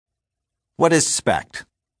What is SPECT?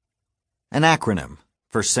 An acronym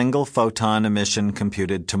for Single Photon Emission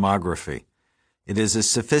Computed Tomography. It is a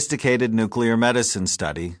sophisticated nuclear medicine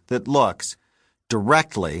study that looks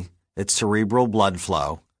directly at cerebral blood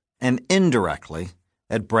flow and indirectly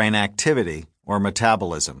at brain activity or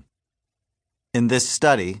metabolism. In this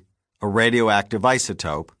study, a radioactive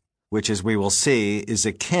isotope, which as we will see is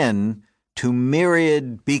akin to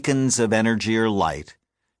myriad beacons of energy or light,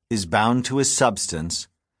 is bound to a substance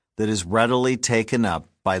that is readily taken up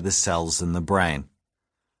by the cells in the brain.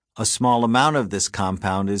 A small amount of this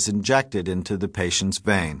compound is injected into the patient's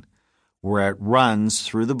vein, where it runs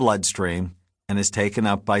through the bloodstream and is taken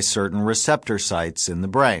up by certain receptor sites in the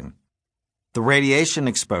brain. The radiation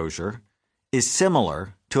exposure is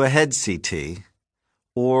similar to a head CT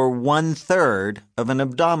or 1/3 of an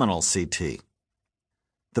abdominal CT.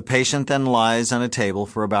 The patient then lies on a table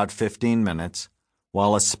for about 15 minutes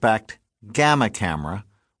while a SPECT gamma camera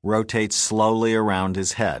rotates slowly around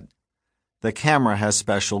his head. The camera has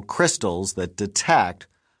special crystals that detect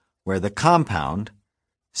where the compound,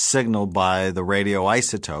 signaled by the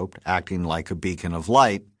radioisotope acting like a beacon of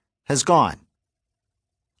light, has gone.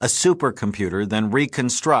 A supercomputer then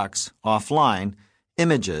reconstructs, offline,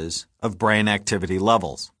 images of brain activity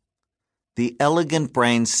levels. The elegant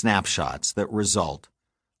brain snapshots that result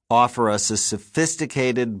offer us a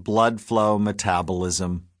sophisticated blood flow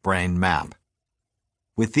metabolism brain map.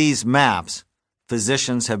 With these maps,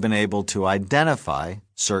 physicians have been able to identify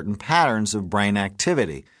certain patterns of brain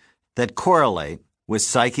activity that correlate with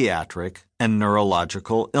psychiatric and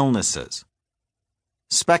neurological illnesses.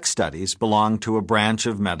 SPECT studies belong to a branch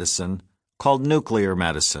of medicine called nuclear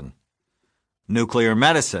medicine. Nuclear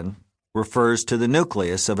medicine refers to the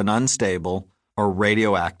nucleus of an unstable or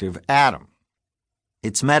radioactive atom.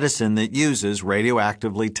 It's medicine that uses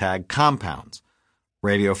radioactively tagged compounds,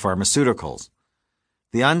 radiopharmaceuticals.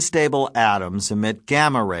 The unstable atoms emit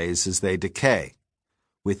gamma rays as they decay,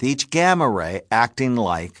 with each gamma ray acting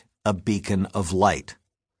like a beacon of light.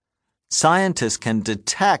 Scientists can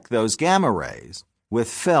detect those gamma rays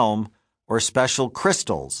with film or special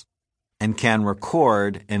crystals and can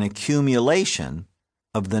record an accumulation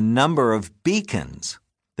of the number of beacons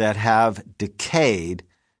that have decayed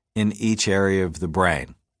in each area of the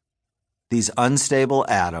brain. These unstable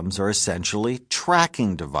atoms are essentially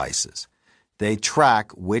tracking devices. They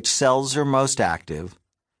track which cells are most active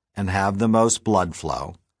and have the most blood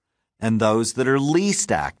flow, and those that are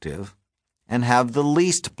least active and have the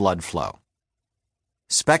least blood flow.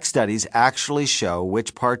 SPECT studies actually show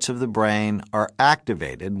which parts of the brain are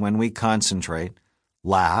activated when we concentrate,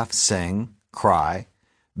 laugh, sing, cry,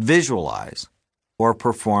 visualize, or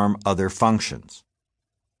perform other functions.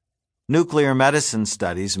 Nuclear medicine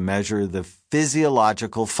studies measure the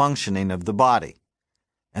physiological functioning of the body,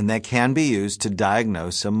 and they can be used to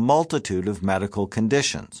diagnose a multitude of medical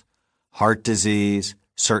conditions: heart disease,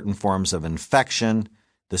 certain forms of infection,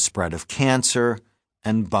 the spread of cancer,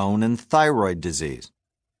 and bone and thyroid disease.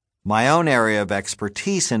 My own area of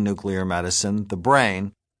expertise in nuclear medicine, the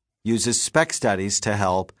brain, uses SPECT studies to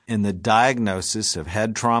help in the diagnosis of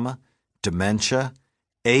head trauma, dementia,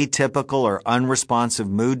 atypical or unresponsive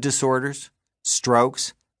mood disorders,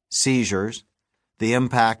 strokes, seizures, the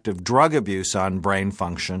impact of drug abuse on brain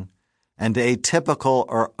function, and atypical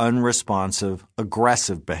or unresponsive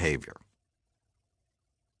aggressive behavior.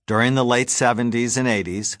 During the late 70s and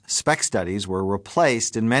 80s, SPECT studies were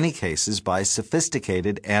replaced in many cases by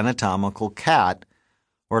sophisticated anatomical CAT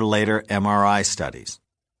or later MRI studies.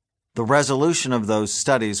 The resolution of those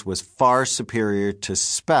studies was far superior to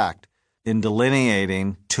SPECT in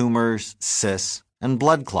delineating tumors, cysts, and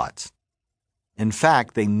blood clots. In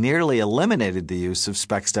fact, they nearly eliminated the use of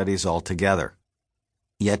SPECT studies altogether.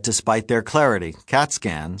 Yet despite their clarity, CAT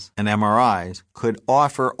scans and MRIs could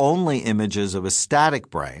offer only images of a static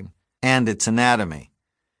brain and its anatomy.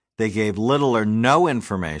 They gave little or no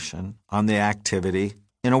information on the activity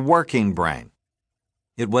in a working brain.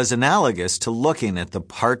 It was analogous to looking at the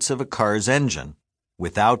parts of a car's engine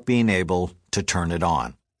without being able to turn it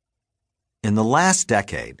on. In the last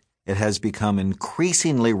decade, it has become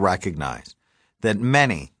increasingly recognized that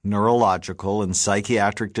many neurological and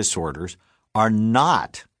psychiatric disorders are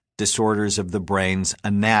not disorders of the brain's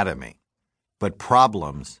anatomy, but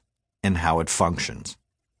problems in how it functions.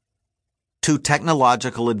 Two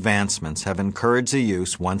technological advancements have encouraged the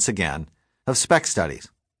use, once again, of SPECT studies.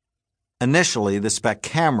 Initially, the SPECT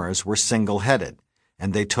cameras were single-headed,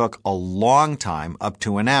 and they took a long time, up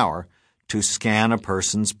to an hour, to scan a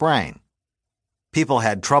person's brain. People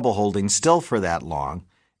had trouble holding still for that long,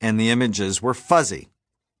 and the images were fuzzy,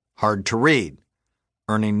 hard to read,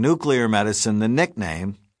 earning nuclear medicine the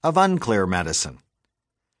nickname of unclear medicine.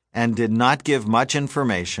 and did not give much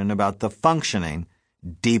information about the functioning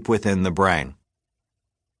deep within the brain.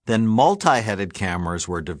 Then multi-headed cameras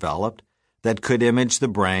were developed that could image the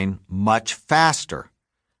brain much faster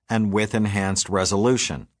and with enhanced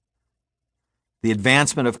resolution. The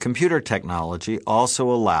advancement of computer technology also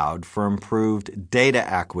allowed for improved data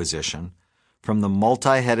acquisition from the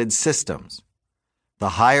multi-headed systems. The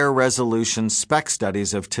higher resolution SPECT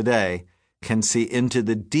studies of today can see into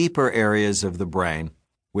the deeper areas of the brain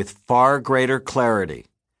with far greater clarity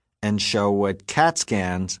and show what CAT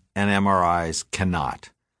scans and MRIs cannot,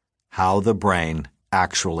 how the brain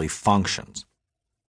actually functions.